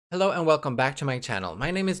Hello and welcome back to my channel.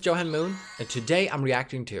 My name is johanmoon and today I'm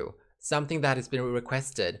reacting to something that has been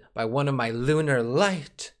requested by one of my lunar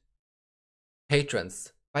light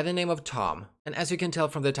patrons by the name of Tom. And as you can tell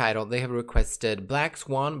from the title, they have requested Black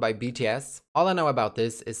Swan by BTS. All I know about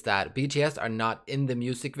this is that BTS are not in the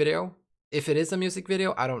music video. If it is a music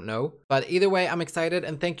video, I don't know. But either way, I'm excited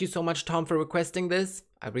and thank you so much, Tom, for requesting this.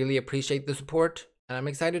 I really appreciate the support. And I'm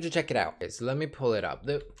excited to check it out. Okay, so let me pull it up.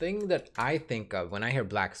 The thing that I think of when I hear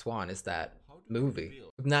Black Swan is that movie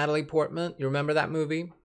with Natalie Portman. You remember that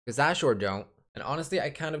movie? Because I sure don't. And honestly, I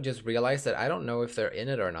kind of just realized that I don't know if they're in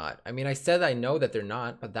it or not. I mean, I said I know that they're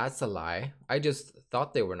not, but that's a lie. I just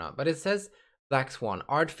thought they were not. But it says Black Swan,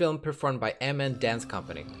 art film performed by MN Dance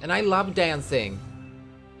Company. And I love dancing.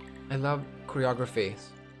 I love choreography.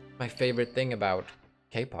 My favorite thing about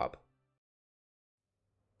K-pop.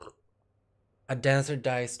 A dancer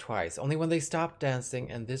dies twice, only when they stop dancing,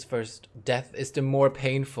 and this first death is the more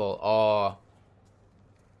painful. Oh,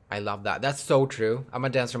 I love that. That's so true. I'm a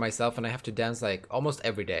dancer myself and I have to dance like almost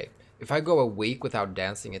every day. If I go a week without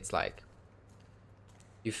dancing, it's like,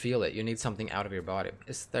 you feel it. You need something out of your body.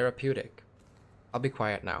 It's therapeutic. I'll be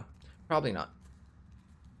quiet now. Probably not.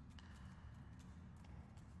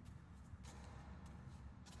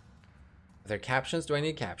 Are there captions? Do I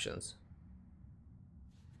need captions?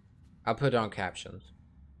 I'll put on captions.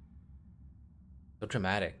 So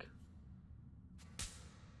dramatic.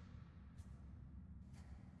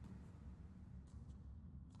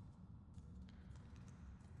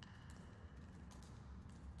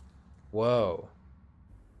 Whoa.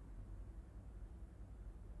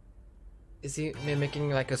 Is he mimicking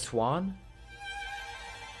like a swan?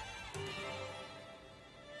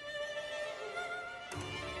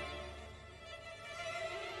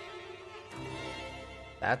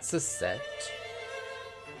 That's a set.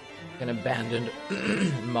 An abandoned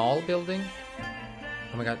mall building.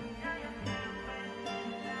 Oh my god.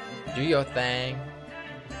 Do your thing.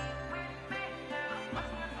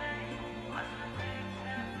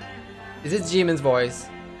 Is it Jimin's voice?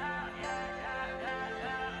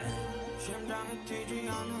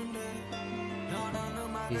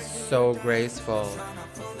 He's so graceful.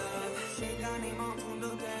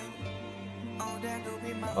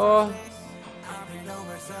 Oh.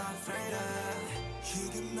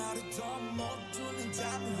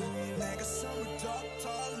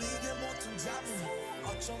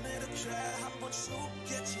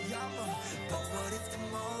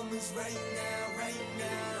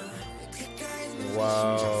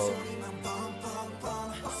 Whoa.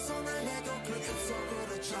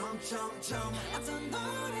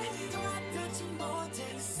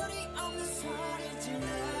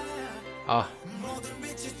 Oh.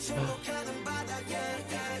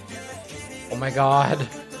 Oh my god.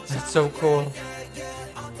 That's so cool.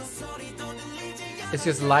 It's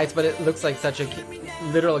just lights, but it looks like such a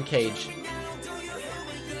literal cage.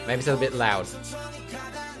 Maybe it's a bit loud.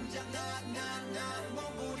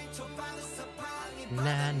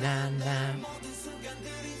 Na na na.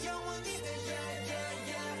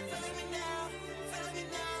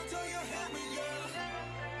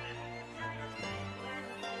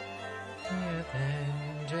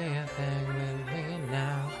 Do your thing with me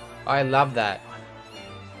now. Oh, I love that.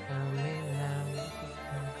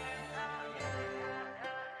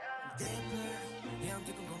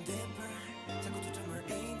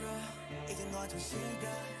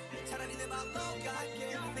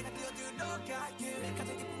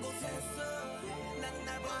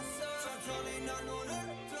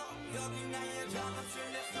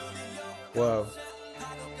 Whoa,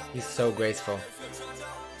 he's so graceful.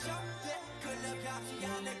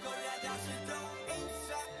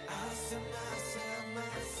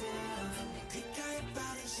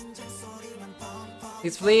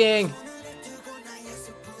 He's fleeing.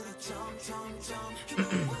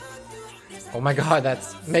 Oh my god,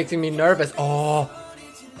 that's making me nervous. Oh,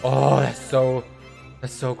 that's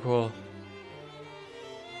so cool.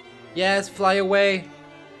 Yes, fly away,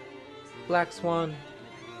 Black Swan.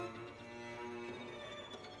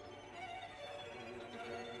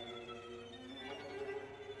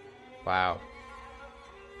 Wow.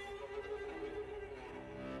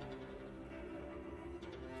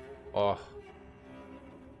 Oh.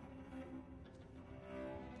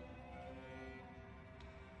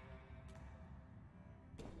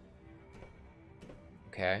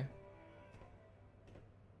 Okay.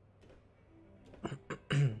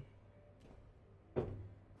 Do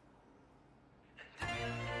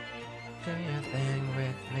your thing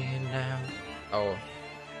with me now. Oh,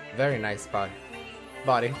 very nice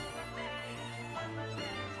body.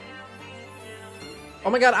 Oh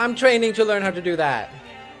my god, I'm training to learn how to do that.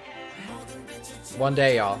 One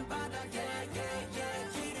day, y'all.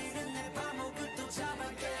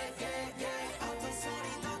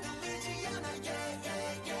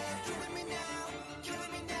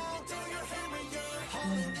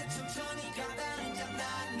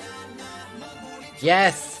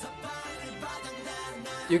 Yes!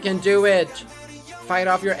 You can do it! Fight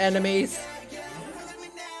off your enemies!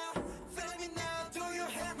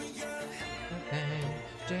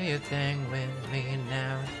 Do your thing with me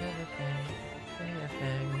now. Do your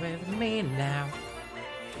thing with me now.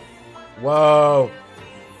 Whoa!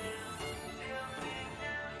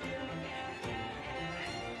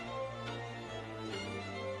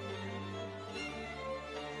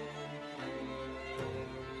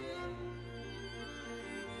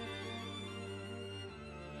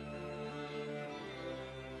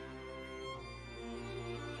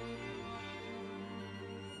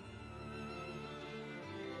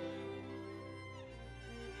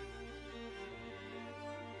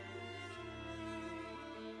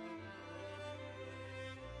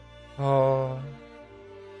 Oh.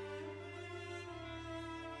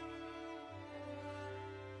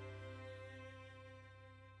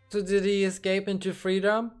 So did he escape into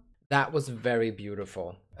freedom? That was very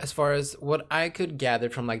beautiful. As far as what I could gather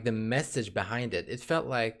from like the message behind it, it felt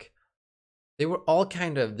like they were all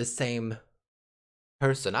kind of the same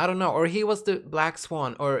person. I don't know, or he was the black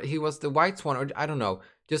swan, or he was the white swan, or I don't know,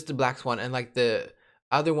 just the black swan, and like the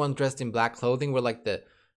other one dressed in black clothing were like the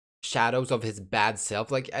shadows of his bad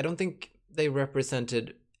self. Like I don't think they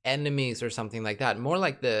represented enemies or something like that. More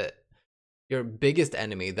like your biggest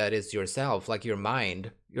enemy, that is yourself, like your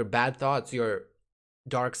mind, your bad thoughts, your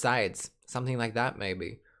dark sides, something like that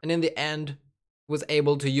maybe. And in the end, was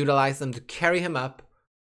able to utilize them to carry him up,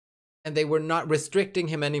 and they were not restricting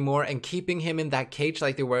him anymore and keeping him in that cage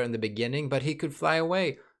like they were in the beginning, but he could fly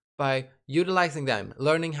away by utilizing them,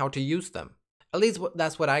 learning how to use them. At least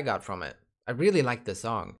that's what I got from it. I really like the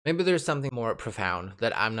song. Maybe there's something more profound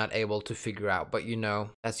that I'm not able to figure out, but you know,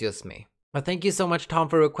 that's just me. But thank you so much, Tom,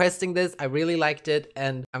 for requesting this. I really liked it,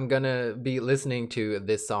 and I'm gonna be listening to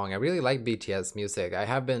this song. I really like BTS music. I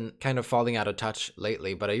have been kind of falling out of touch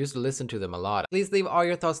lately, but I used to listen to them a lot. Please leave all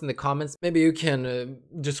your thoughts in the comments. Maybe you can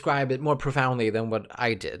describe it more profoundly than what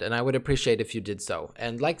I did, and I would appreciate if you did so.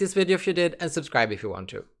 And like this video if you did, and subscribe if you want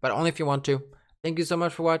to. But only if you want to. Thank you so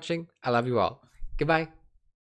much for watching. I love you all. Goodbye.